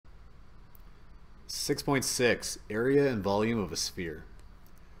6.6, area and volume of a sphere.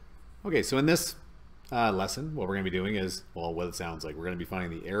 Okay, so in this lesson, what we're going to be doing is, well, what it sounds like. We're going to be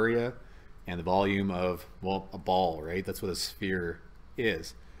finding the area and the volume of, well, a ball, right? That's what a sphere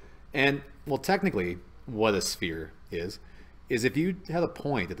is. And, well, technically, what a sphere is if you had a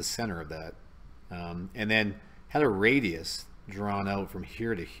point at the center of that, and then had a radius drawn out from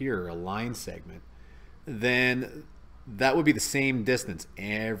here to here, a line segment, then that would be the same distance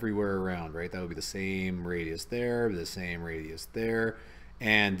everywhere around, right? That would be the same radius there, the same radius there,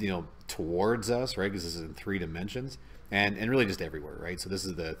 and, you know, towards us, right? Because this is in 3 dimensions, and really just everywhere, right? So this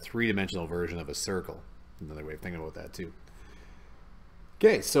is the 3-dimensional version of a circle. Another way of thinking about that too.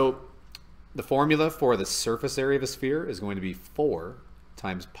 Okay, so the formula for the surface area of a sphere is going to be 4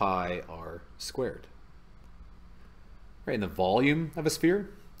 times pi r squared. Right, and the volume of a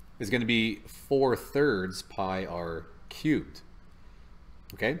sphere is going to be 4/3 pi r cubed.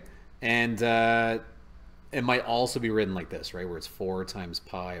 Okay, and it might also be written like this, right, where it's 4 times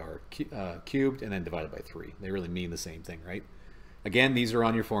pi r cubed and then divided by 3. They really mean the same thing, right? Again, these are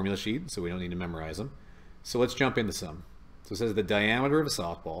on your formula sheet, so we don't need to memorize them. So let's jump into some. So it says the diameter of a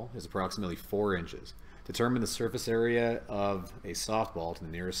softball is approximately 4 inches. Determine the surface area of a softball to the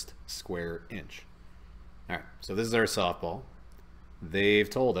nearest square inch. All right, so this is our softball. They've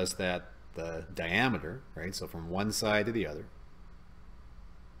told us that the diameter, right, so from one side to the other,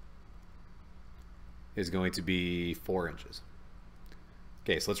 is going to be 4 inches.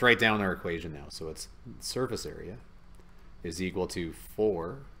 Okay, so let's write down our equation now. So it's surface area is equal to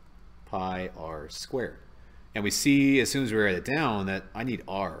 4 pi r squared. And we see as soon as we write it down that I need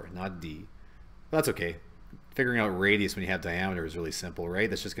r, not d. But that's okay. Figuring out radius when you have diameter is really simple, right?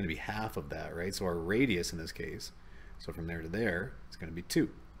 That's just going to be half of that, right? So our radius in this case, so from there to there, is going to be 2.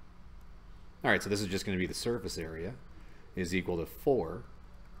 All right, so this is just going to be the surface area is equal to 4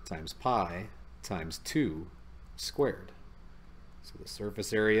 times pi times 2 squared. So the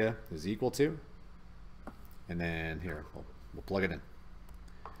surface area is equal to, and then here, we'll plug it in.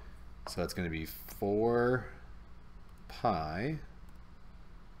 So that's going to be 4 pi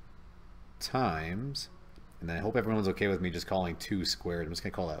times, and then I hope everyone's okay with me just calling 2 squared. I'm just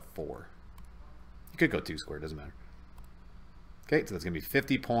going to call that 4. You could go 2 squared, doesn't matter. Okay, so that's going to be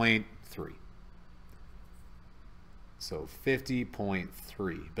 50.3. So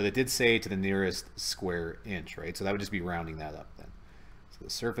 50.3, but it did say to the nearest square inch, right? So that would just be rounding that up then. So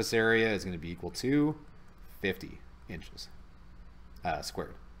the surface area is going to be equal to 50 inches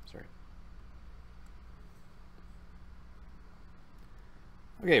squared, sorry.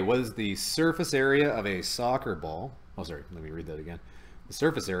 Okay, what is the surface area of a soccer ball? Oh, sorry, let me read that again. The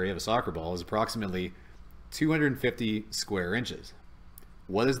surface area of a soccer ball is approximately 250 square inches.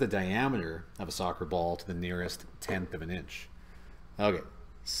 What is the diameter of a soccer ball to the nearest 1/10 of an inch? Okay,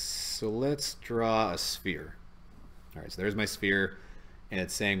 so let's draw a sphere. All right, so there's my sphere, and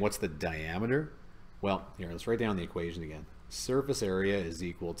it's saying what's the diameter? Well, here, let's write down the equation again. Surface area is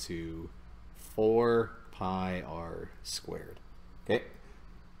equal to 4 pi r squared. Okay,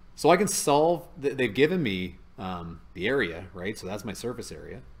 so I can solve, they've given me the area, right? So that's my surface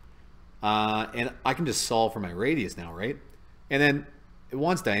area. And I can just solve for my radius now, right? And then it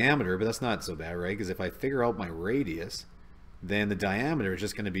wants diameter, but that's not so bad, right? Because if I figure out my radius, then the diameter is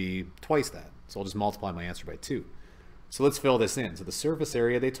just going to be twice that. So I'll just multiply my answer by 2. So let's fill this in. So the surface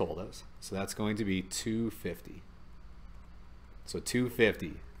area they told us, so that's going to be 250. So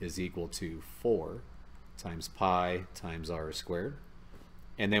 250 is equal to 4 times pi times r squared.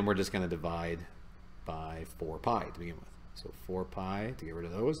 And then we're just going to divide by 4 pi to begin with. So 4 pi to get rid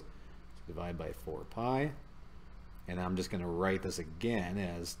of those. So divide by 4 pi. And I'm just going to write this again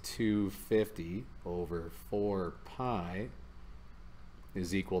as 250 over 4 pi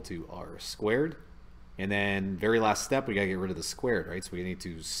is equal to r squared. And then very last step, we got to get rid of the squared, right? So we need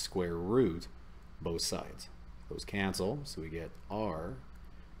to square root both sides. Those cancel, so we get r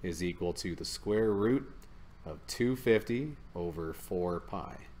is equal to the square root of 250 over 4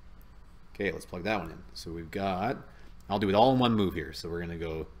 pi. Okay, let's plug that one in. So we've got, I'll do it all in one move here. So we're going to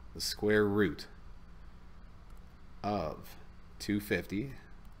go the square root of 250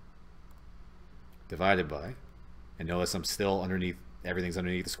 divided by, and notice I'm still underneath, everything's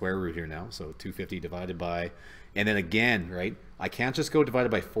underneath the square root here now, so 250 divided by, and then again, right, I can't just go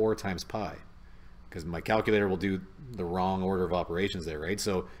divided by 4 times pi, because my calculator will do the wrong order of operations there, right?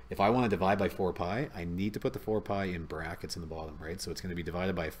 So if I want to divide by 4 pi, I need to put the 4 pi in brackets in the bottom, right? So it's going to be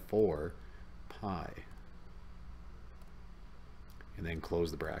divided by 4 pi, and then close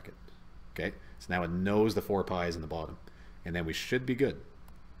the bracket. Okay, so now it knows the 4 pi is in the bottom, and then we should be good.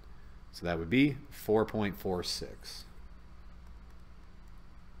 So that would be 4.46.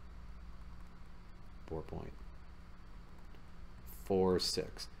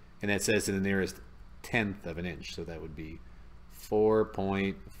 4.46. And that says to the nearest tenth of an inch, so that would be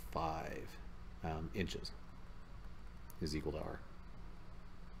 4.5 inches is equal to R.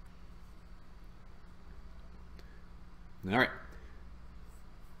 All right.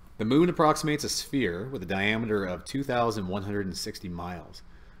 The moon approximates a sphere with a diameter of 2,160 miles.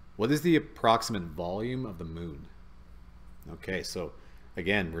 What is the approximate volume of the moon? Okay, so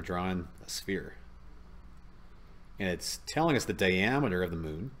again, we're drawing a sphere. And it's telling us the diameter of the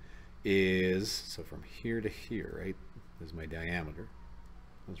moon is, so from here to here, right? This is my diameter.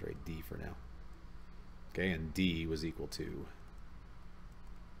 Let's write D for now. Okay, and D was equal to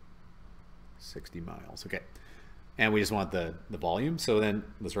 60 miles. Okay, and we just want the volume. So then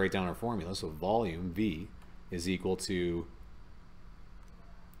let's write down our formula. So volume, V, is equal to,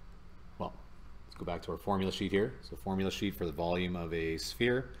 well, let's go back to our formula sheet here. So formula sheet for the volume of a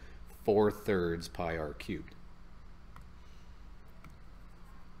sphere, 4/3 pi r cubed.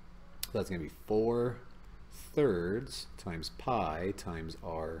 So that's going to be 4/3 times pi times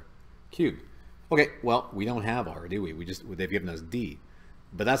r cubed. Okay, well, we don't have r, do we? They've given us d,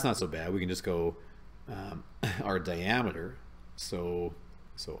 but that's not so bad. We can just go our diameter. So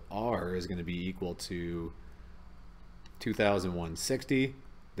r is going to be equal to 2,160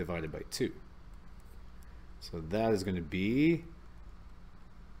 divided by 2. So that is going to be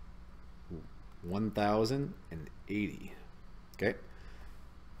 1,080. Okay.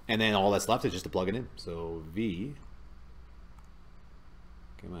 And then all that's left is just to plug it in. So V,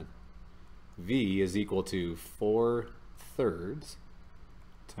 come on, V is equal to 4/3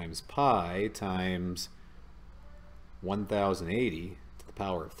 times pi times 1,080 to the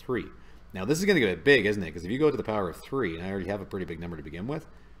power of 3. Now this is going to get big, isn't it? Because if you go to the power of 3, and I already have a pretty big number to begin with,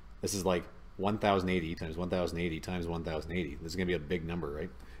 this is like 1,080 times 1,080 times 1,080. This is going to be a big number, right?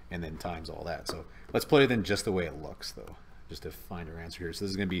 And then times all that. So let's put it in just the way it looks, though, just to find our answer here. So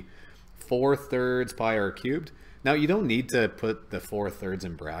this is going to be 4/3 pi r cubed. Now you don't need to put the 4/3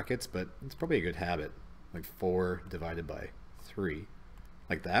 in brackets, but it's probably a good habit. Like 4 divided by 3,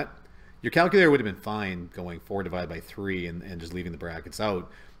 like that. Your calculator would have been fine going 4 divided by 3 and just leaving the brackets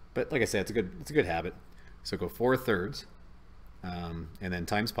out. But like I said, it's a good habit. So go 4/3 and then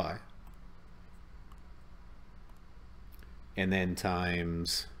times pi. And then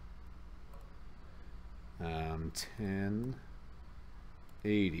times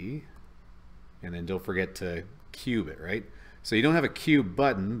 1080, and then don't forget to cube it, right? So you don't have a cube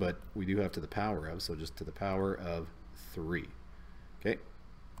button, but we do have to the power of, so just to the power of 3. Okay,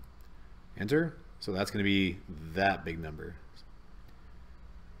 enter. So that's going to be that big number.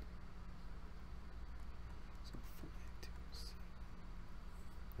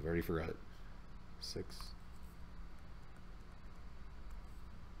 I've already forgot it. 6.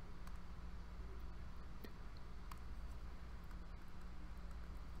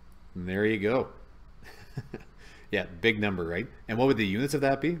 And there you go. Yeah, big number, right? And what would the units of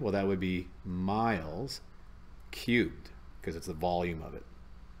that be? Well, that would be miles cubed, because it's the volume of it.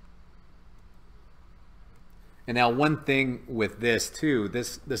 And now one thing with this too,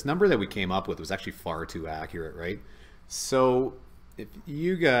 this number that we came up with was actually far too accurate, right? So if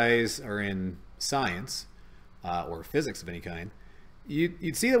you guys are in science or physics of any kind,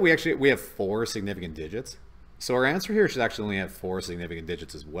 you'd see that we have 4 significant digits. So our answer here should actually only have 4 significant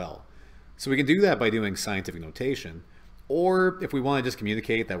digits as well. So we can do that by doing scientific notation, or if we want to just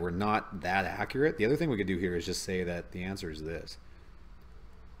communicate that we're not that accurate, the other thing we could do here is just say that the answer is this.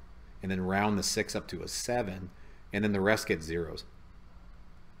 And then round the 6 up to a 7, and then the rest get zeros.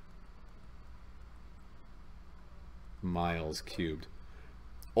 Miles cubed.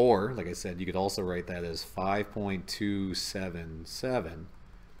 Or, like I said, you could also write that as 5.277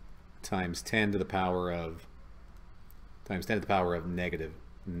 times 10 to the power of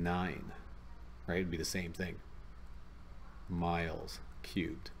 -9, right? It'd be the same thing. Miles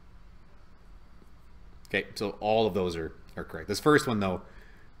cubed. Okay, so all of those are correct. This first one, though,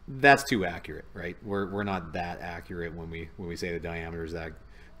 that's too accurate, right? We're not that accurate when we say the diameter is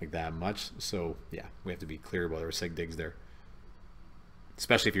that much. So yeah, we have to be clear about our sig digs there,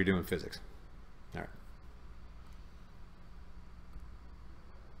 especially if you're doing physics. All right.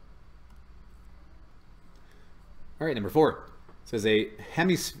 All right, number 4. It says a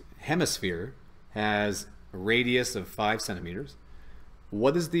hemisphere has a radius of 5 centimeters.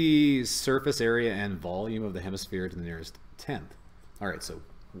 What is the surface area and volume of the hemisphere to the nearest tenth? All right, so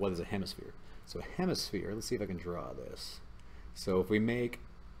what is a hemisphere? So a hemisphere, let's see if I can draw this. So if we make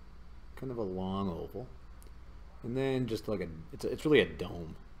kind of a long oval, and then just like it's really a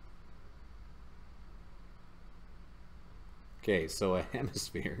dome. Okay, so a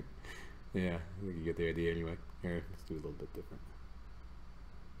hemisphere Yeah, I think you get the idea anyway. Here, let's do a little bit different.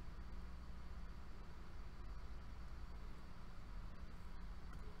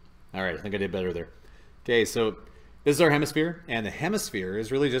 All right, I think I did better there. Okay, so this is our hemisphere, and the hemisphere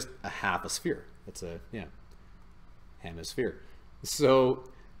is really just a half a sphere. It's a, yeah, hemisphere. So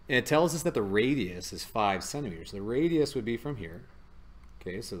it tells us that the radius is 5 centimeters. The radius would be from here.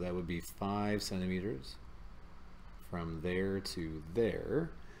 Okay, so that would be 5 centimeters from there to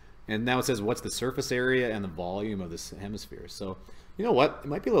there. And now it says what's the surface area and the volume of this hemisphere. So you know what? It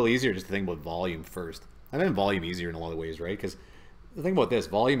might be a little easier just to think about volume first. I find volume easier in a lot of ways, right? Because the thing about this,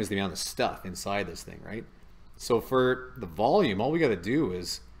 volume is the amount of stuff inside this thing, right? So for the volume, all we got to do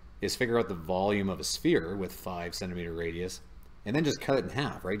is figure out the volume of a sphere with 5 centimeter radius, and then just cut it in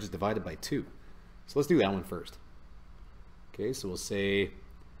half, right? Just divide it by 2. So let's do that one first. Okay, so we'll say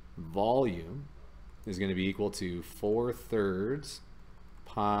volume is going to be equal to 4/3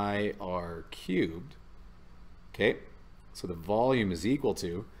 pi r cubed. Okay, so the volume is equal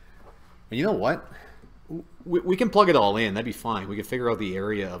to, and you know what? We can plug it all in, that'd be fine. We could figure out the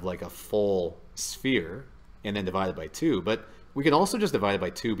area of like a full sphere and then divide it by 2, but we could also just divide it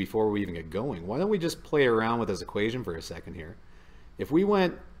by 2 before we even get going. Why don't we just play around with this equation for a second here? If we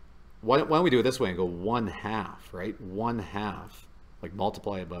went, why don't we do it this way and go 1/2, right? 1/2, like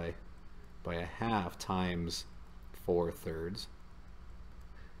multiply it by a half times 4/3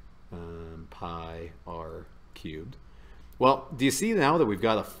 pi r cubed. Well, do you see now that we've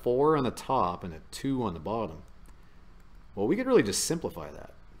got a 4 on the top and a 2 on the bottom? Well, we could really just simplify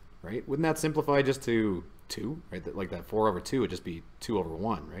that, right? Wouldn't that simplify just to 2, right? Like that 4/2 would just be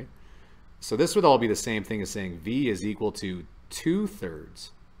 2/1, right? So this would all be the same thing as saying V is equal to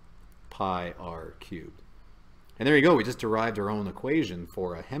 2/3 pi r cubed. And there you go, we just derived our own equation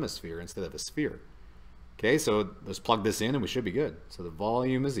for a hemisphere instead of a sphere. Okay, so let's plug this in and we should be good. So the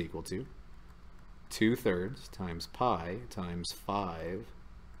volume is equal to 2/3 times pi times 5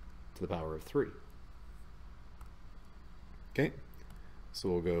 to the power of 3. Okay, so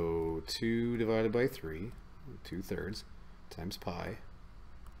we'll go 2 divided by 3, 2/3 times pi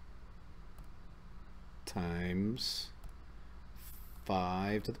times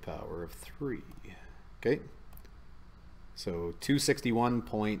 5 to the power of 3. Okay, so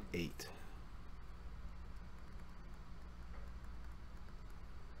 261.8.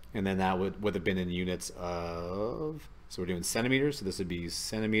 And then that would have been in units of, so we're doing centimeters, so this would be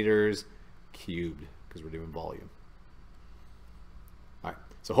centimeters cubed because we're doing volume. All right,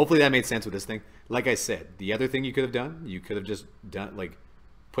 so hopefully that made sense with this thing. Like I said, the other thing you could have done, you could have just done, like,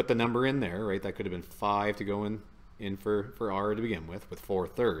 put the number in there, right? That could have been 5 to go in for r to begin with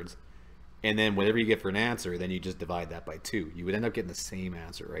 4/3. And then whatever you get for an answer, then you just divide that by 2. You would end up getting the same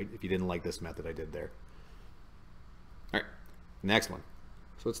answer, right? If you didn't like this method I did there. All right, next one.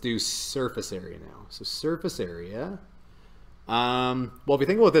 So let's do surface area now. So surface area, well, if you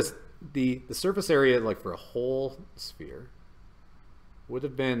think about this, the surface area, like for a whole sphere, would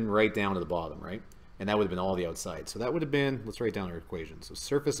have been right down to the bottom, right? And that would have been all the outside. So that would have been, let's write down our equation. So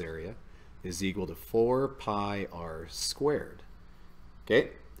surface area is equal to 4 pi r squared.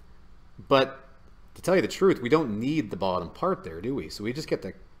 Okay? But to tell you the truth, we don't need the bottom part there, do we? So we just get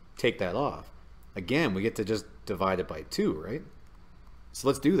to take that off. Again, we get to just divide it by 2, right? So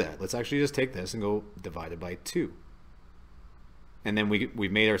let's do that. Let's actually just take this and go divide it by 2. And then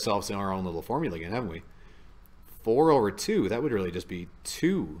we've made ourselves our own little formula again, haven't we? 4/2, that would really just be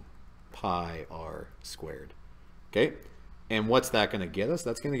 2 pi r squared. Okay? And what's that going to get us?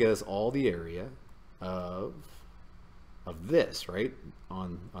 That's going to get us all the area of this, right?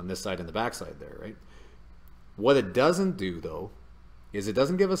 On this side and the back side there, right? What it doesn't do, though, is it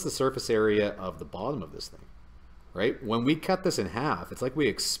doesn't give us the surface area of the bottom of this thing. Right? When we cut this in half, it's like we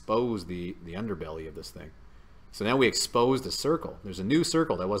expose the underbelly of this thing. So now we exposed a circle. There's a new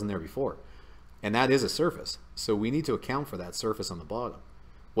circle that wasn't there before. And that is a surface. So we need to account for that surface on the bottom.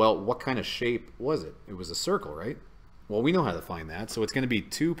 Well, what kind of shape was it? It was a circle, right? Well, we know how to find that. So it's going to be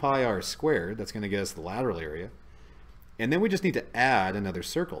 2 pi r squared. That's going to get us the lateral area. And then we just need to add another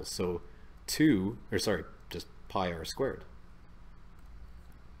circle. So just pi r squared.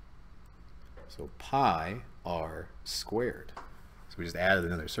 So pi r squared. So we just added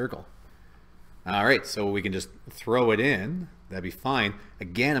another circle. All right, so we can just throw it in. That'd be fine.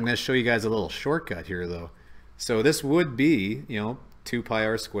 Again, I'm going to show you guys a little shortcut here, though. So this would be, 2 pi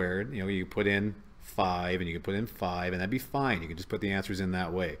r squared. You put in 5, and you can put in 5, and that'd be fine. You can just put the answers in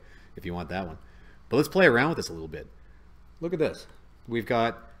that way if you want that one. But let's play around with this a little bit. Look at this. We've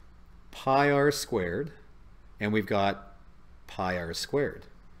got pi r squared, and we've got pi r squared.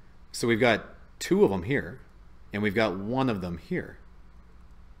 So we've got 2 of them here, and we've got 1 of them here.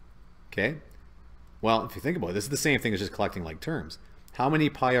 Okay. Well, if you think about it, this is the same thing as just collecting like terms. How many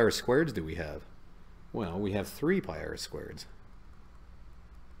pi r squareds do we have? Well, we have 3 pi r squareds.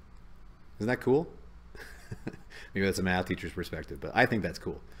 Isn't that cool? Maybe that's a math teacher's perspective, but I think that's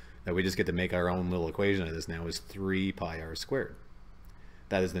cool. That we just get to make our own little equation of this now is 3 pi r squared.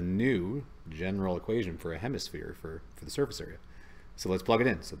 That is the new general equation for a hemisphere for the surface area. So let's plug it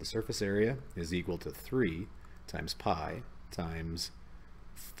in. So the surface area is equal to 3 times pi times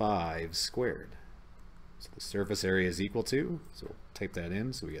 5 squared. So the surface area is equal to, so we'll type that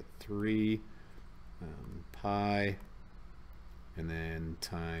in, so we get 3 pi and then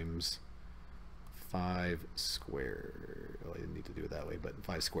times 5 squared. Well, I didn't need to do it that way, but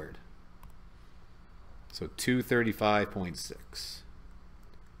 5 squared. So 235.6.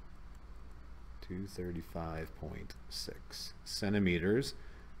 235.6 centimeters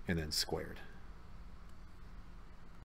and then squared.